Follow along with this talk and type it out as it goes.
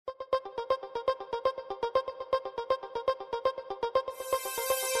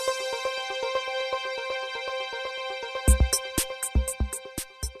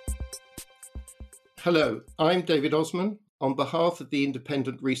Hello, I'm David Osman. On behalf of the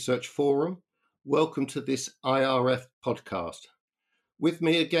Independent Research Forum, welcome to this IRF podcast. With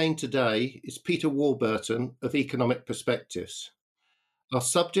me again today is Peter Warburton of Economic Perspectives. Our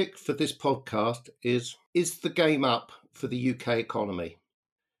subject for this podcast is the game up for the UK economy?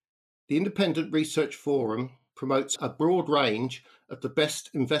 The Independent Research Forum promotes a broad range of the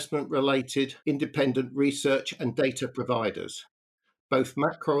best investment-related independent research and data providers, both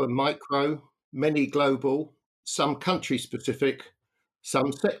macro and micro, many global, some country-specific,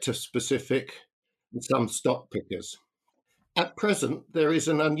 some sector-specific, and some stock pickers. At present, there is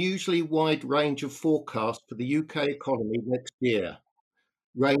an unusually wide range of forecasts for the UK economy next year,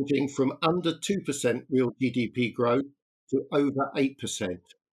 ranging from under 2% real GDP growth to over 8%.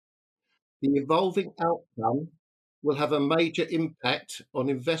 The evolving outcome will have a major impact on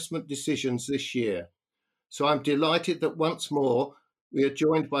investment decisions this year. So I'm delighted that once more we are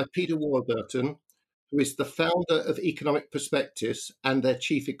joined by Peter Warburton, who is the founder of Economic Perspectives and their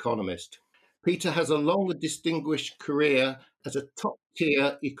chief economist. Peter has a long and distinguished career as a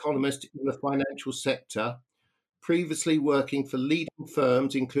top-tier economist in the financial sector, previously working for leading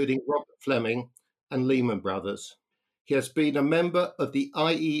firms including Robert Fleming and Lehman Brothers. He has been a member of the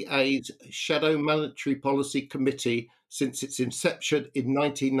IEA's Shadow Monetary Policy Committee since its inception in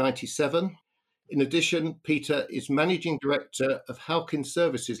 1997. In addition, Peter is Managing Director of Halkin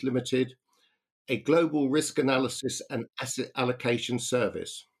Services Limited, a global risk analysis and asset allocation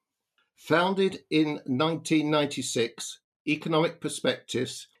service. Founded in 1996, Economic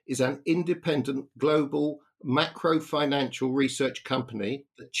Perspectives is an independent global macro-financial research company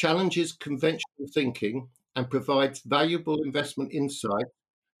that challenges conventional thinking and provides valuable investment insight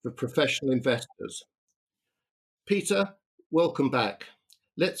for professional investors. Peter, welcome back.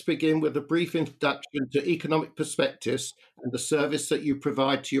 Let's begin with a brief introduction to Economic Perspectives and the service that you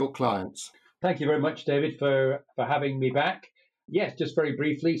provide to your clients. Thank you very much, David, for having me back. Yes, just very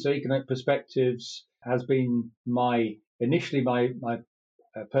briefly. So Economic Perspectives has been initially my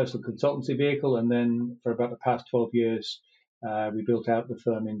personal consultancy vehicle, and then for about the past 12 years, we built out the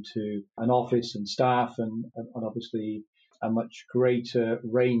firm into an office and staff and obviously a much greater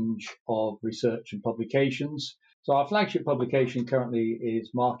range of research and publications. So our flagship publication currently is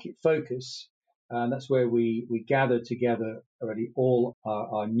Market Focus, and that's where we gather together already all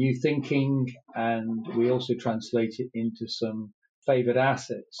our new thinking, and we also translate it into some favored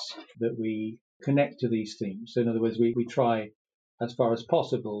assets that we connect to these themes. So in other words, we try as far as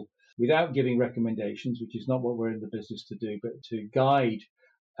possible, without giving recommendations, which is not what we're in the business to do, but to guide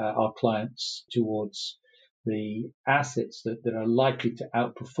our clients towards the assets that are likely to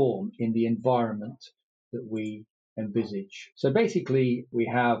outperform in the environment that we envisage. So basically, we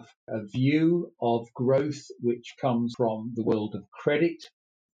have a view of growth which comes from the world of credit.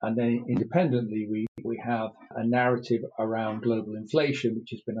 And then independently, we have a narrative around global inflation, which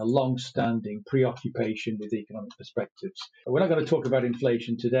has been a long-standing preoccupation with Economic Perspectives. We're not going to talk about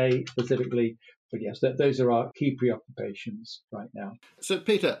inflation today specifically, but yes, those are our key preoccupations right now. So,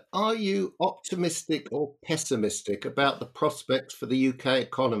 Peter, are you optimistic or pessimistic about the prospects for the UK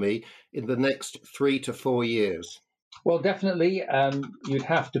economy in the next 3 to 4 years? Well, definitely, you'd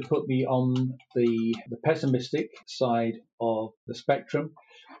have to put me on the pessimistic side of the spectrum.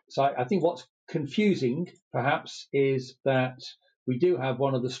 So I think what's confusing, perhaps, is that we do have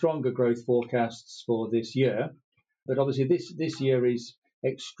one of the stronger growth forecasts for this year. But obviously, this year is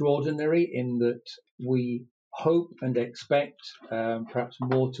extraordinary in that we hope and expect, perhaps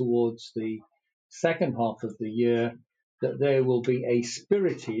more towards the second half of the year, that there will be a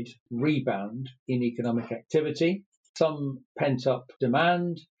spirited rebound in economic activity, some pent-up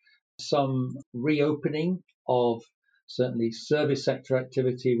demand, some reopening of certainly service sector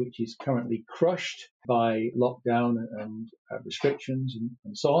activity, which is currently crushed by lockdown and restrictions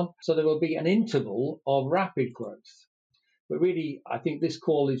and so on. So there will be an interval of rapid growth. But really, I think this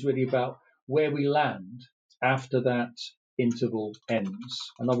call is really about where we land after that interval ends.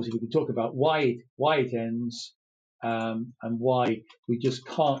 And obviously, we can talk about why it ends and why we just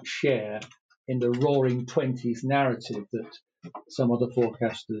can't share in the roaring 20s narrative that some other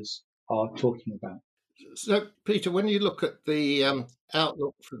forecasters are talking about. So, Peter, when you look at the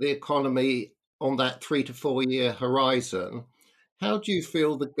outlook for the economy on that 3 to 4 year horizon, how do you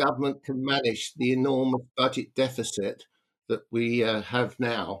feel the government can manage the enormous budget deficit that we have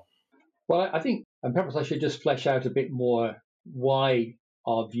now? Well, I think, and perhaps I should just flesh out a bit more why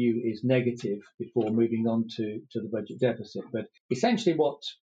our view is negative before moving on to the budget deficit. But essentially what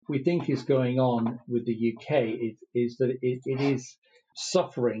we think is going on with the UK is that it is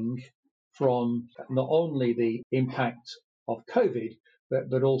suffering from not only the impact of COVID,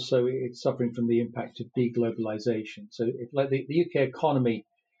 but also it's suffering from the impact of deglobalisation. So like the UK economy,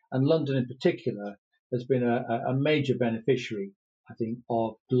 and London in particular, has been a major beneficiary, I think,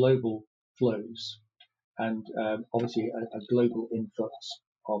 of global flows and obviously a global influx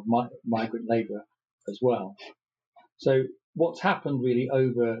of migrant labour as well. So what's happened really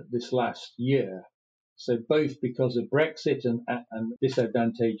over this last year, so both because of Brexit and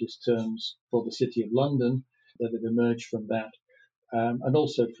disadvantageous terms for the City of London that have emerged from that, and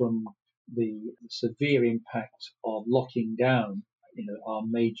also from the severe impact of locking down, our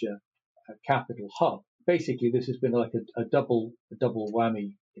major capital hub. Basically, this has been like a double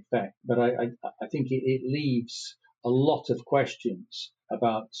whammy effect. But I think it leaves a lot of questions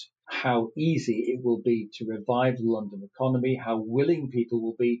about how easy it will be to revive the London economy, how willing people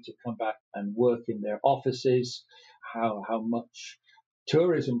will be to come back and work in their offices, how much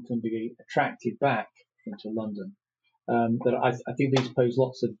tourism can be attracted back into London. But I think these pose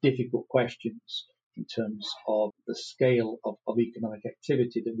lots of difficult questions in terms of the scale of economic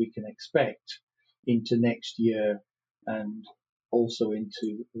activity that we can expect into next year and also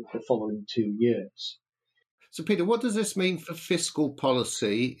into the following 2 years. So, Peter, what does this mean for fiscal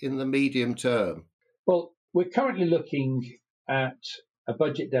policy in the medium term? Well, we're currently looking at a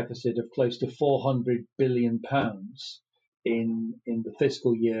budget deficit of close to £400 billion in the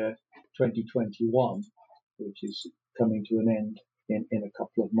fiscal year 2021, which is coming to an end in a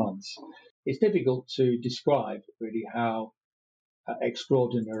couple of months. It's difficult to describe really how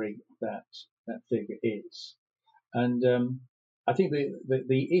extraordinary that figure is. And I think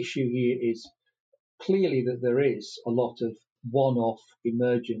the issue here is clearly that there is a lot of one-off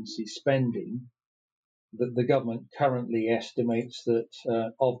emergency spending. That the government currently estimates that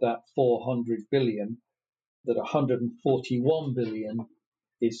of that 400 billion, that 141 billion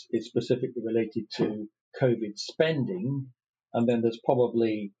is specifically related to COVID spending, and then there's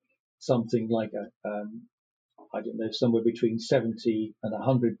probably something like somewhere between 70 and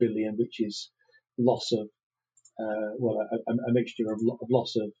 100 billion, which is loss of a mixture of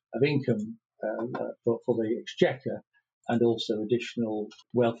loss of income for the exchequer, and also additional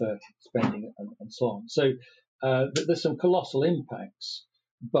welfare spending and so on. So there's some colossal impacts,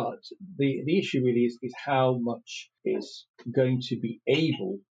 but the issue really is how much is going to be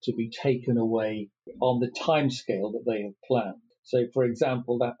able to be taken away on the timescale that they have planned. So, for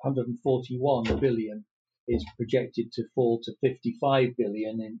example, that 141 billion is projected to fall to 55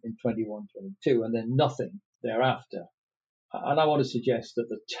 billion in 21-22, and then nothing thereafter. And I want to suggest that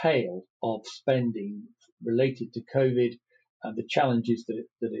the tail of spending related to COVID and the challenges that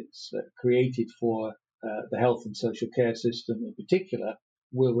it's created for the health and social care system in particular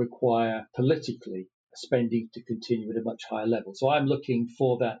will require politically spending to continue at a much higher level. So I'm looking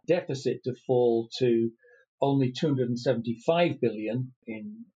for that deficit to fall to only 275 billion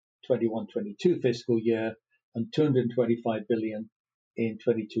in 21-22 fiscal year and 225 billion in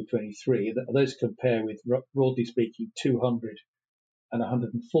 22-23. Those compare with, broadly speaking, 200 and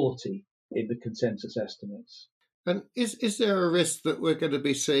 140 in the consensus estimates. And is there a risk that we're going to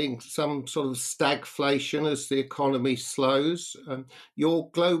be seeing some sort of stagflation as the economy slows?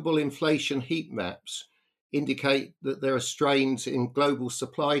 Your global inflation heat maps indicate that there are strains in global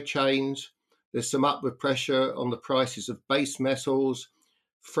supply chains. There's some upward pressure on the prices of base metals,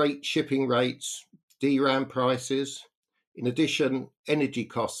 freight shipping rates, DRAM prices. In addition, energy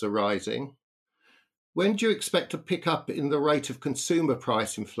costs are rising. When do you expect a pickup in the rate of consumer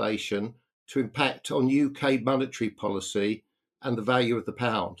price inflation to impact on UK monetary policy and the value of the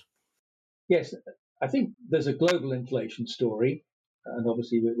pound? Yes, I think there's a global inflation story, and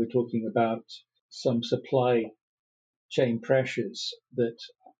obviously we're talking about some supply chain pressures that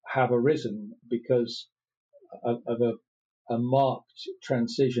have arisen because of a marked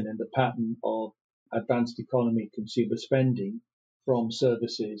transition in the pattern of advanced economy consumer spending from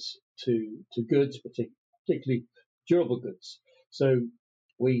services to goods, particularly durable goods. So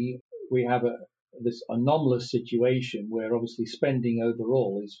we have this anomalous situation where obviously spending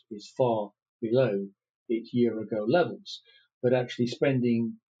overall is far below its year ago levels, but actually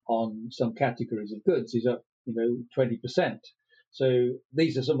spending on some categories of goods is up 20%. So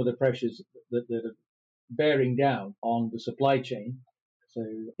these are some of the pressures that are bearing down on the supply chain. So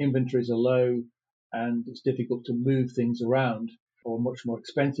inventories are low and it's difficult to move things around, or much more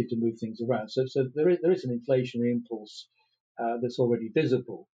expensive to move things around. So there is an inflationary impulse that's already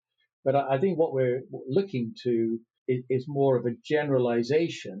visible. But I think what we're looking to is more of a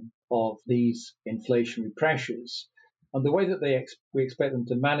generalization of these inflationary pressures. And the way that we expect them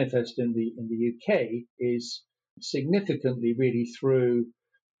to manifest in the UK is significantly really through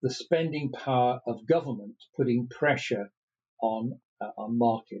the spending power of government putting pressure on on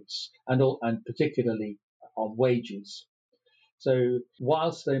markets and particularly on wages. So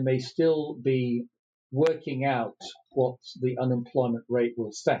whilst they may still be working out what the unemployment rate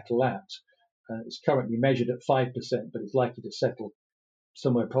will settle at, it's currently measured at 5%, but it's likely to settle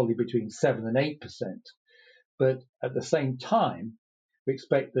somewhere probably between 7 and 8%. But at the same time, we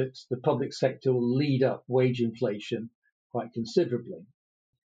expect that the public sector will lead up wage inflation quite considerably.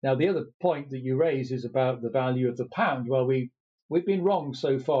 Now, the other point that you raise is about the value of the pound. Well, we've been wrong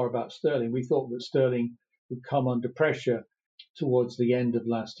so far about sterling. We thought that sterling would come under pressure towards the end of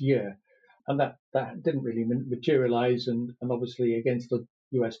last year, and that didn't really materialize. And obviously, against the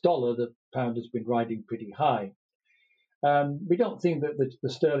US dollar, the pound has been riding pretty high. We don't think that the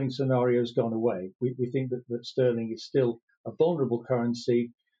sterling scenario has gone away. We think that sterling is still a vulnerable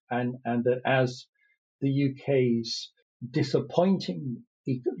currency, and that as the UK's disappointing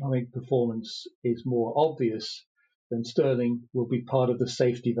economic performance is more obvious, then sterling will be part of the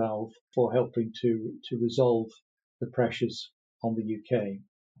safety valve for helping to resolve the pressures on the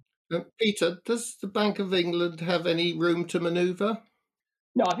UK. Peter, does the Bank of England have any room to manoeuvre?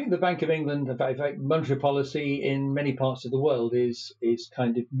 No, I think the Bank of England, in fact, monetary policy in many parts of the world is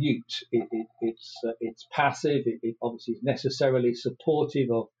kind of mute. It's passive. It obviously is necessarily supportive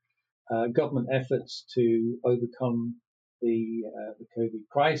of government efforts to overcome the COVID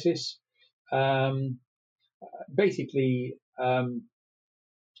crisis. Basically, the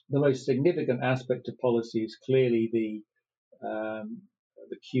most significant aspect of policy is clearly the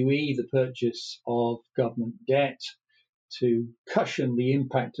QE, the purchase of government debt, to cushion the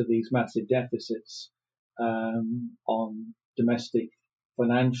impact of these massive deficits on domestic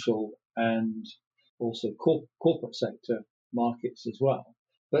financial and also corporate sector markets as well.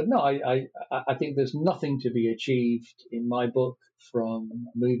 But no, I think there's nothing to be achieved in my book from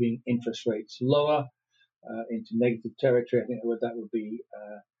moving interest rates lower into negative territory. I think that would be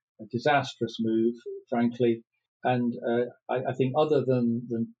a disastrous move, frankly. And I think other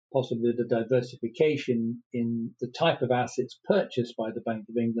than possibly the diversification in the type of assets purchased by the Bank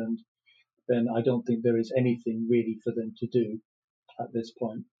of England, then I don't think there is anything really for them to do at this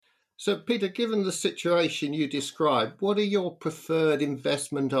point. So, Peter, given the situation you described, what are your preferred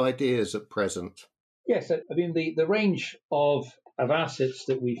investment ideas at present? Yes, I mean, the range of assets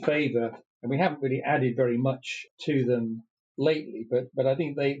that we favour, and we haven't really added very much to them lately, but I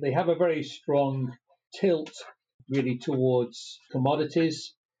think they have a very strong tilt really towards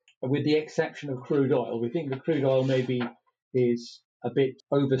commodities, with the exception of crude oil. We think the crude oil maybe is a bit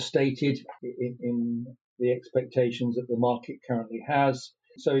overstated in the expectations that the market currently has.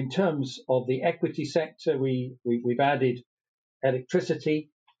 So in terms of the equity sector, we've added electricity,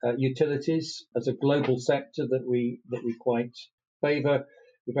 utilities as a global sector that we quite favour.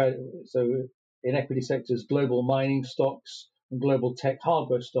 So in equity sectors, global mining stocks and global tech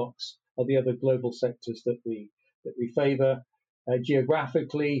hardware stocks are the other global sectors that we favour.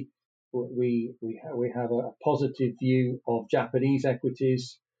 Geographically, we have a positive view of Japanese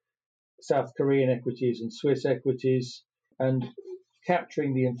equities, South Korean equities, and Swiss equities, and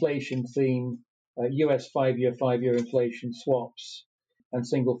capturing the inflation theme, US 5-year inflation swaps, and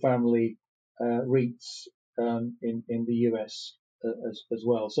single-family REITs in the US as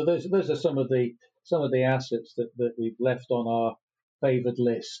well. So those are some of the assets that we've left on our favoured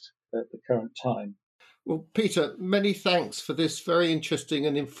list at the current time. Well, Peter, many thanks for this very interesting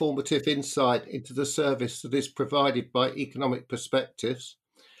and informative insight into the service that is provided by Economic Perspectives.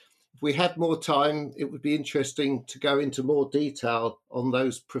 If we had more time, it would be interesting to go into more detail on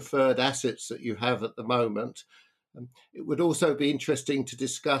those preferred assets that you have at the moment. It would also be interesting to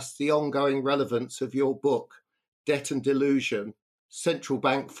discuss the ongoing relevance of your book, Debt and Delusion, Central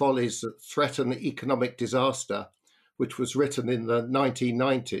Bank Follies That Threaten Economic Disaster, which was written in the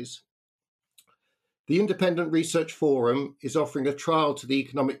 1990s. The Independent Research Forum is offering a trial to the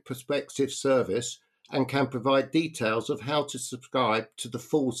Economic Perspectives service and can provide details of how to subscribe to the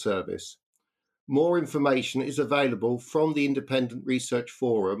full service. More information is available from the Independent Research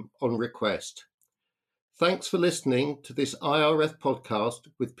Forum on request. Thanks for listening to this IRF podcast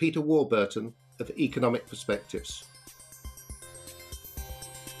with Peter Warburton of Economic Perspectives.